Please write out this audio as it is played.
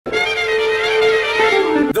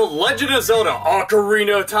Legend of Zelda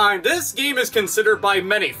Ocarina of Time. This game is considered by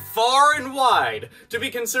many, far and wide, to be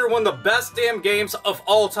considered one of the best damn games of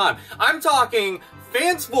all time. I'm talking,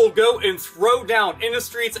 fans will go and throw down in the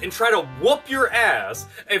streets and try to whoop your ass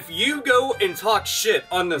if you go and talk shit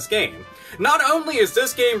on this game. Not only is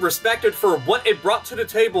this game respected for what it brought to the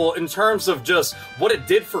table in terms of just what it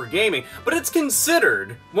did for gaming, but it's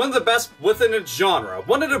considered one of the best within its genre,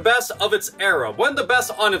 one of the best of its era, one of the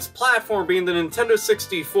best on its platform being the Nintendo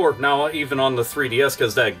 64, now even on the 3DS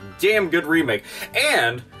because that damn good remake,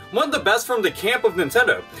 and one of the best from the camp of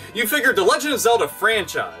Nintendo. You figure the Legend of Zelda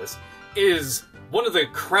franchise is one of the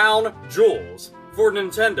crown jewels for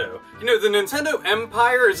Nintendo. You know, the Nintendo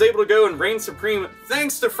Empire is able to go and reign supreme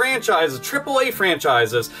thanks to franchises, AAA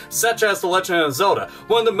franchises, such as The Legend of Zelda,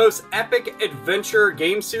 one of the most epic adventure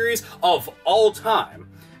game series of all time.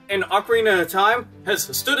 And Ocarina of Time has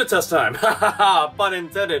stood the test of time, haha, pun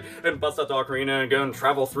intended, and bust out the Ocarina and go and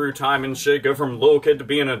travel through time and shit, go from little kid to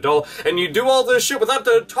being an adult, and you do all this shit without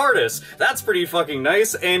the TARDIS. That's pretty fucking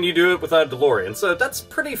nice, and you do it without a DeLorean, so that's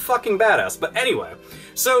pretty fucking badass. But anyway,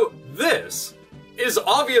 so this is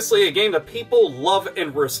obviously a game that people love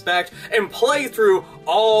and respect and play through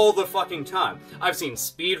all the fucking time. I've seen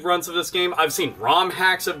speed runs of this game, I've seen ROM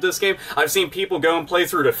hacks of this game, I've seen people go and play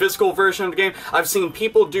through the physical version of the game, I've seen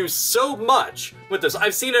people do so much with this.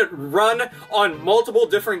 I've seen it run on multiple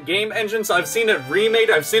different game engines, I've seen it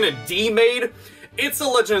remade, I've seen it demade. It's The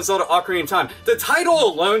Legend of Zelda Ocarina of Time. The title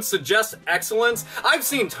alone suggests excellence. I've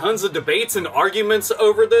seen tons of debates and arguments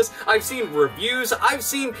over this. I've seen reviews. I've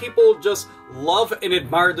seen people just love and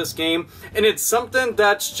admire this game. And it's something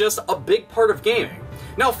that's just a big part of gaming.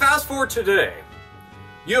 Now fast forward to today.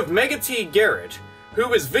 You have MegaTgarret,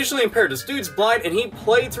 who is visually impaired. This dude's blind and he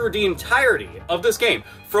played through the entirety of this game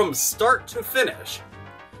from start to finish.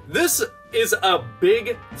 This is a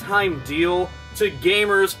big time deal to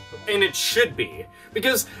gamers, and it should be,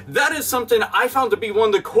 because that is something I found to be one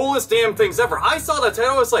of the coolest damn things ever. I saw that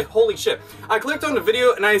title, I was like, holy shit. I clicked on the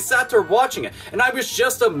video and I sat there watching it, and I was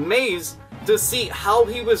just amazed to see how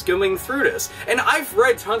he was going through this. And I've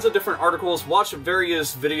read tons of different articles, watched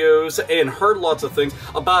various videos, and heard lots of things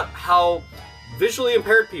about how visually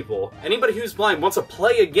impaired people, anybody who's blind, wants to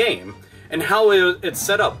play a game, and how it's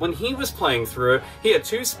set up. When he was playing through it, he had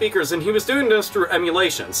two speakers, and he was doing this through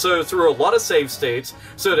emulation, so through a lot of save states,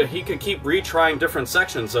 so that he could keep retrying different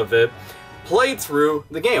sections of it, played through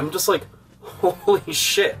the game. I'm just like, holy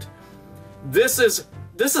shit. This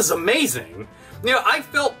is amazing. You know, I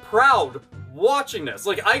felt proud watching this.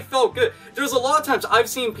 Like, I felt good. There's a lot of times I've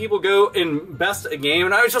seen people go and best a game,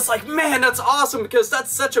 and I was just like, man, that's awesome, because that's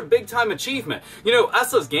such a big time achievement. You know,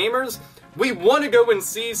 us as gamers, we want to go and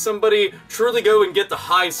see somebody truly go and get the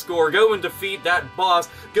high score, go and defeat that boss,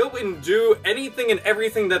 go and do anything and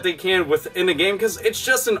everything that they can within a game, because it's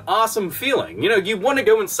just an awesome feeling. You know, you want to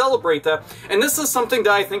go and celebrate that, and this is something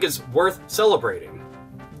that I think is worth celebrating.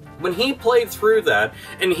 When he played through that,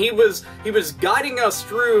 and he was guiding us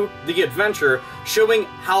through the adventure, showing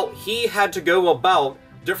how he had to go about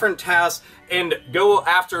different tasks and go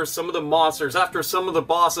after some of the monsters, after some of the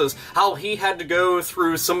bosses, how he had to go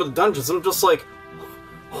through some of the dungeons. I'm just like,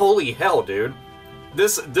 holy hell, dude.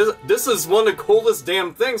 This is one of the coolest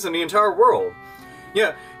damn things in the entire world.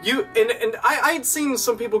 Yeah, I had seen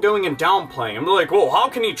some people going and downplaying. I'm like, well, how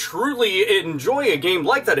can he truly enjoy a game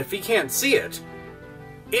like that if he can't see it?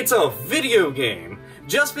 It's a video game.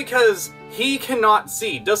 Just because he cannot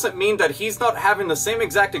see doesn't mean that he's not having the same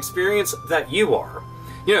exact experience that you are.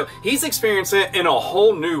 You know, he's experiencing it in a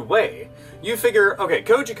whole new way. You figure, okay,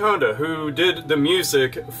 Koji Kondo, who did the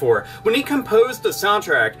music for, when he composed the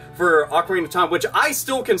soundtrack for Ocarina of Time, which I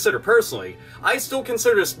still consider personally, I still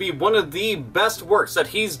consider this to be one of the best works that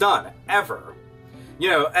he's done, ever. You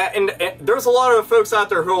know, and there's a lot of folks out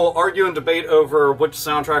there who will argue and debate over which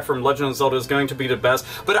soundtrack from Legend of Zelda is going to be the best,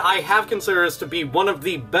 but I have considered this to be one of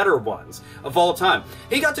the better ones of all time.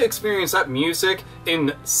 He got to experience that music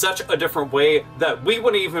in such a different way that we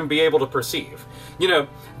wouldn't even be able to perceive. You know,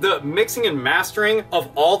 the mixing and mastering of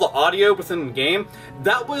all the audio within the game,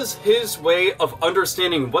 that was his way of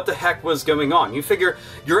understanding what the heck was going on. You figure,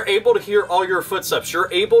 you're able to hear all your footsteps,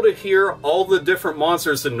 you're able to hear all the different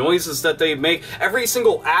monsters, the noises that they make, every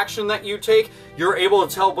single action that you take, you're able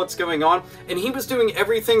to tell what's going on, and he was doing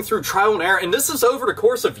everything through trial and error, and this is over the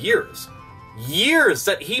course of years. Years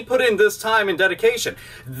that he put in this time and dedication.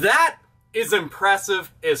 That is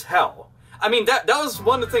impressive as hell. I mean, that was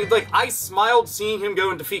one of the things, like, I smiled seeing him go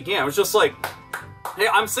and defeat Ganon. I was just like, hey,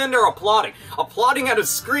 I'm sitting there applauding at a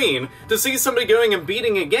screen to see somebody going and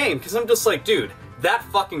beating a game, because I'm just like, dude, That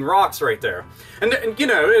fucking rocks right there. And you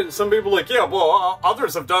know, some people are like, yeah, well,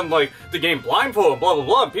 others have done, like, the game blindfold and blah, blah,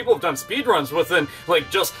 blah. People have done speedruns within, like,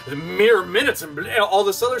 just mere minutes and all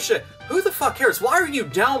this other shit. Who the fuck cares? Why are you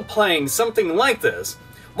downplaying something like this?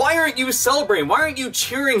 Why aren't you celebrating? Why aren't you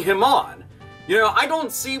cheering him on? You know, I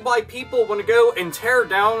don't see why people want to go and tear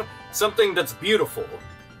down something that's beautiful.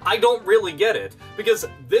 I don't really get it, because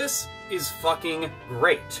this is fucking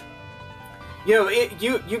great. You know,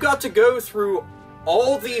 you got to go through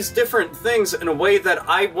all these different things in a way that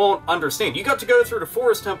I won't understand. You got to go through the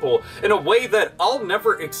Forest Temple in a way that I'll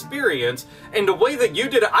never experience, and the way that you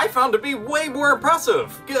did it, I found to be way more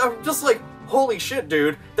impressive. I'm just like, holy shit,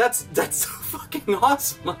 dude, that's so fucking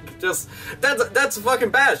awesome. Like, just, that's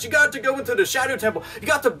fucking badass. You got to go into the Shadow Temple, you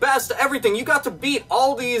got to best everything, you got to beat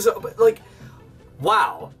all these, like,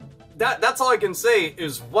 wow. That's all I can say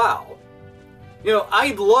is wow. You know,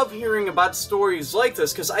 I love hearing about stories like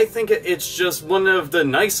this, because I think it's just one of the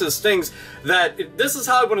nicest things that, this is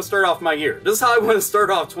how I want to start off my year. This is how I want to start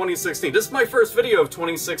off 2016. This is my first video of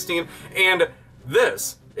 2016, and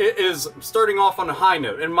this is starting off on a high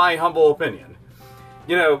note, in my humble opinion.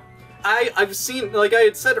 You know, I've seen, like I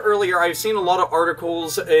had said earlier, I've seen a lot of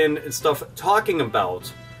articles and stuff talking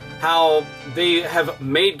about how they have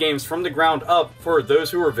made games from the ground up for those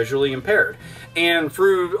who are visually impaired. And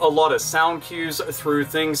through a lot of sound cues, through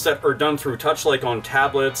things that are done through touch, like on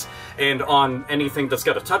tablets and on anything that's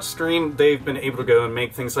got a touch screen, they've been able to go and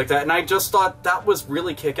make things like that. And I just thought that was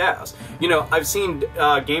really kick-ass. You know, I've seen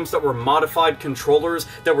games that were modified controllers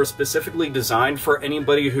that were specifically designed for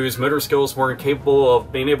anybody whose motor skills weren't capable of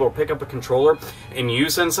being able to pick up a controller and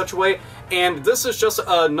use it in such a way. And this is just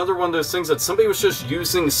another one of those things that somebody was just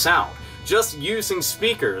using sound, just using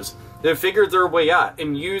speakers. They figured their way out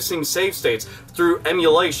and using save states through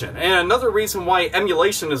emulation. And another reason why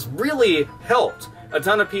emulation has really helped a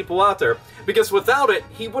ton of people out there, because without it,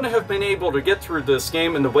 he wouldn't have been able to get through this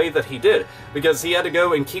game in the way that he did, because he had to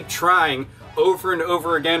go and keep trying over and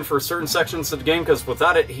over again for certain sections of the game, because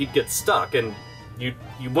without it, he'd get stuck and you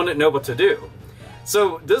wouldn't know what to do.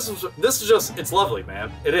 So this is just, it's lovely,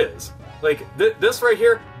 man. It is. Like, this right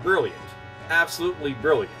here, brilliant. Absolutely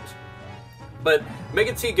brilliant. But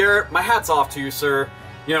MegaTgarret, my hat's off to you, sir.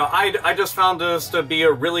 You know, I just found this to be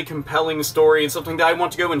a really compelling story and something that I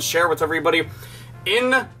want to go and share with everybody.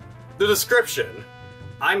 In the description,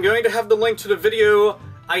 I'm going to have the link to the video.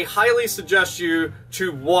 I highly suggest you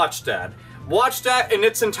to watch that. Watch that in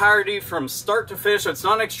its entirety from start to finish. It's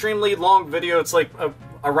not an extremely long video. It's like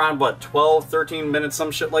around, what, 12, 13 minutes,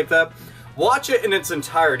 some shit like that. Watch it in its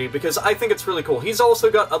entirety, because I think it's really cool. He's also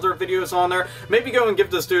got other videos on there. Maybe go and give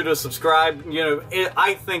this dude a subscribe. You know,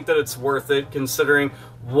 I think that it's worth it, considering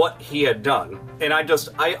what he had done. And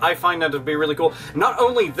I find that to be really cool. Not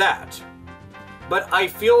only that, but I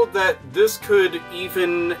feel that this could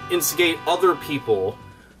even instigate other people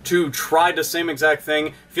to try the same exact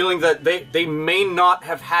thing, feeling that they may not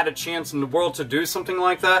have had a chance in the world to do something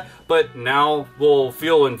like that, but now will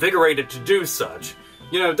feel invigorated to do such.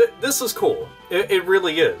 You know, this is cool. It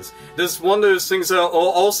really is. This is one of those things that I'll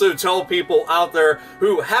also tell people out there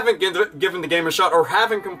who haven't given the game a shot or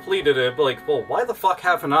haven't completed it, but like, well, why the fuck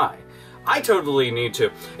haven't I? I totally need to.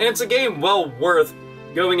 And it's a game well worth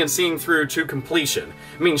going and seeing through to completion.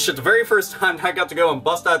 I mean, shit, the very first time I got to go and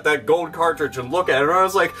bust out that gold cartridge and look at it, I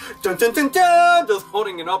was like, dun dun dun dun, just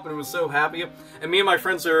holding it up and was so happy. And me and my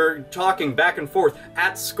friends are talking back and forth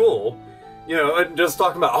at school, you know, and just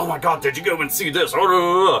talking about, oh my god, did you go and see this?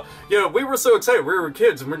 You know, we were so excited. We were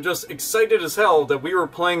kids, and we're just excited as hell that we were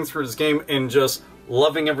playing through this game and just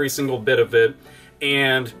loving every single bit of it.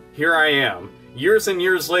 And here I am, years and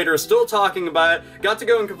years later, still talking about it. Got to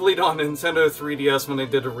go and complete on Nintendo 3DS when they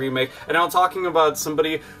did a remake. And now I'm talking about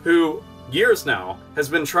somebody who, years now, has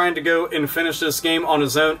been trying to go and finish this game on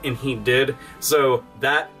his own, and he did. So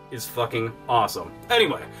that is fucking awesome.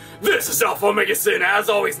 Anyway, this is AlphaOmegaSin, as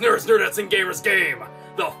always, nerds, nerdettes, and gamers game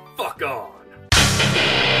the fuck on.